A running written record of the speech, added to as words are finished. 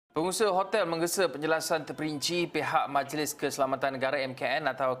Pengusaha hotel mengesa penjelasan terperinci pihak Majlis Keselamatan Negara MKN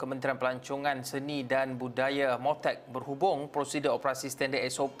atau Kementerian Pelancongan, Seni dan Budaya MOTAC berhubung Prosedur Operasi Standard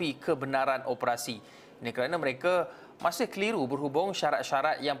SOP kebenaran operasi. Ini kerana mereka masih keliru berhubung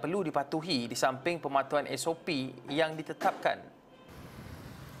syarat-syarat yang perlu dipatuhi di samping pematuhan SOP yang ditetapkan.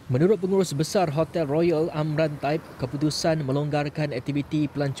 Menurut Pengurus Besar Hotel Royal Amran Taib, keputusan melonggarkan aktiviti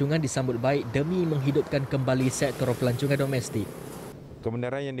pelancongan disambut baik demi menghidupkan kembali sektor pelancongan domestik.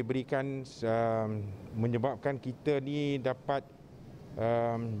 Kebenaran yang diberikan menyebabkan kita ni dapat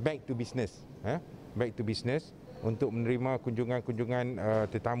back to business, back to business untuk menerima kunjungan-kunjungan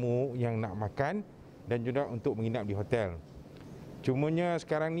tetamu yang nak makan dan juga untuk menginap di hotel. Cumanya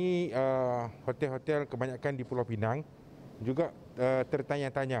sekarang ni hotel-hotel kebanyakan di Pulau Pinang juga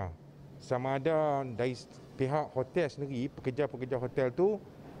tertanya-tanya sama ada dari pihak hotel sendiri, pekerja-pekerja hotel tu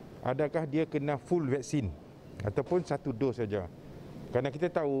adakah dia kena full vaksin ataupun satu dos saja. Kerana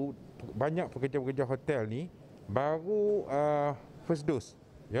kita tahu banyak pekerja-pekerja hotel ni baru first dose,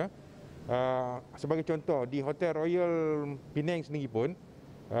 ya. Sebagai contoh di Hotel Royal Penang sendiri pun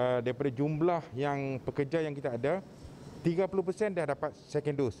daripada jumlah yang pekerja yang kita ada, 30% dah dapat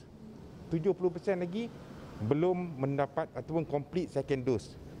second dose. 70% lagi belum mendapat ataupun complete second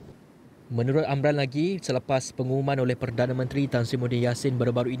dose. Menurut Amran lagi, selepas pengumuman oleh Perdana Menteri Tan Sri Muhyiddin Yassin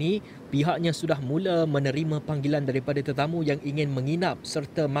baru-baru ini, pihaknya sudah mula menerima panggilan daripada tetamu yang ingin menginap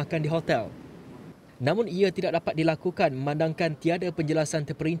serta makan di hotel. Namun ia tidak dapat dilakukan memandangkan tiada penjelasan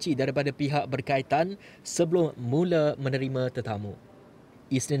terperinci daripada pihak berkaitan sebelum mula menerima tetamu.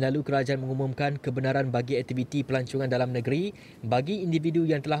 Isnin lalu, kerajaan mengumumkan kebenaran bagi aktiviti pelancongan dalam negeri bagi individu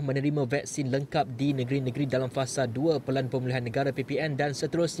yang telah menerima vaksin lengkap di negeri-negeri dalam fasa 2 Pemulihan Negara PPN dan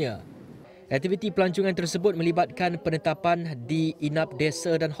seterusnya. Aktiviti pelancongan tersebut melibatkan penetapan di inap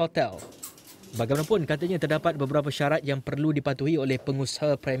desa dan hotel. Bagaimanapun, katanya terdapat beberapa syarat yang perlu dipatuhi oleh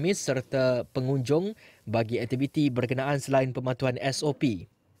pengusaha premis serta pengunjung bagi aktiviti berkenaan selain pematuhan SOP.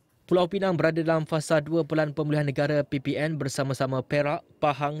 Pulau Pinang berada dalam fasa 2 Pemulihan Negara PPN bersama-sama Perak,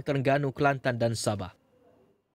 Pahang, Terengganu, Kelantan dan Sabah.